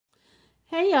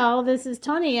Hey y'all, this is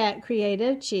Tony at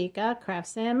Creative Chica,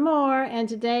 Crafts and More, and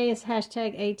today is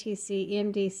hashtag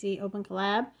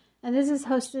atcmdcopencollab, and this is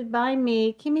hosted by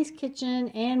me, Kimmy's Kitchen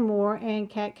and More, and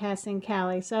Cat Cass and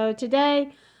Callie. So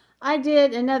today I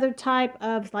did another type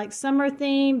of like summer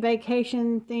theme,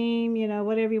 vacation theme, you know,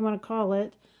 whatever you want to call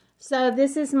it. So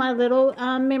this is my little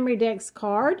memory decks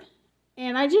card,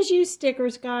 and I just use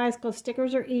stickers, guys, because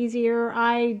stickers are easier.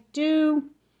 I do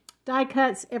die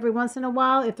cuts every once in a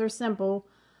while if they're simple.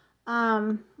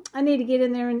 I need to get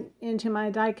in there into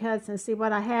my die cuts and see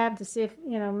what I have to see if,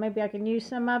 you know, maybe I can use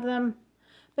some of them.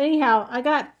 But anyhow, I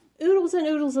got oodles and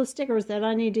oodles of stickers that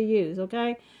I need to use,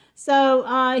 okay?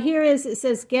 So here is, it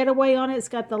says getaway on it. It's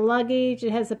got the luggage.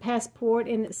 It has a passport,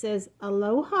 and it says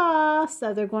aloha.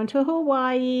 So they're going to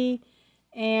Hawaii,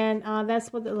 and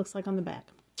that's what it looks like on the back.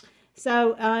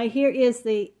 So here is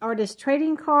the artist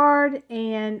trading card,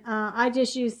 and I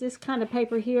just used this kind of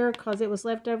paper here because it was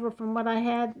left over from what I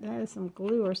had. There's some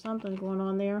glue or something going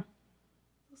on there.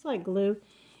 Looks like glue.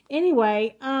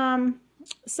 Anyway,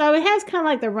 so it has kind of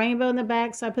like the rainbow in the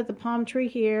back, so I put the palm tree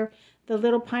here, the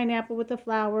little pineapple with the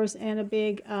flowers, and a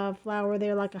big flower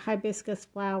there, like a hibiscus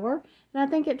flower. And I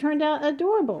think it turned out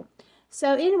adorable.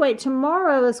 So anyway,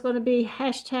 tomorrow is going to be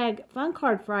hashtag Fun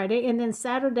Card Friday, and then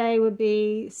Saturday would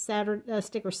be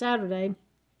Sticker Saturday,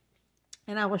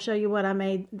 and I will show you what I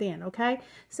made then, okay?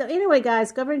 So anyway,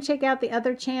 guys, go over and check out the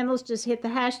other channels. Just hit the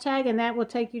hashtag, and that will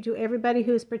take you to everybody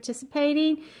who is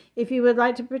participating. If you would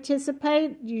like to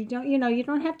participate, you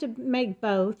don't have to make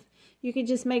both. You can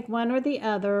just make one or the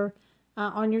other.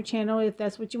 On your channel, if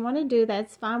that's what you want to do,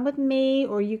 that's fine with me.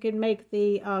 Or you can make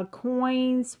the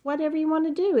coins, whatever you want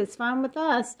to do, it's fine with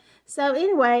us. So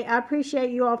anyway, I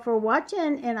appreciate you all for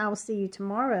watching, and I will see you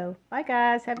tomorrow. Bye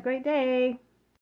guys, have a great day.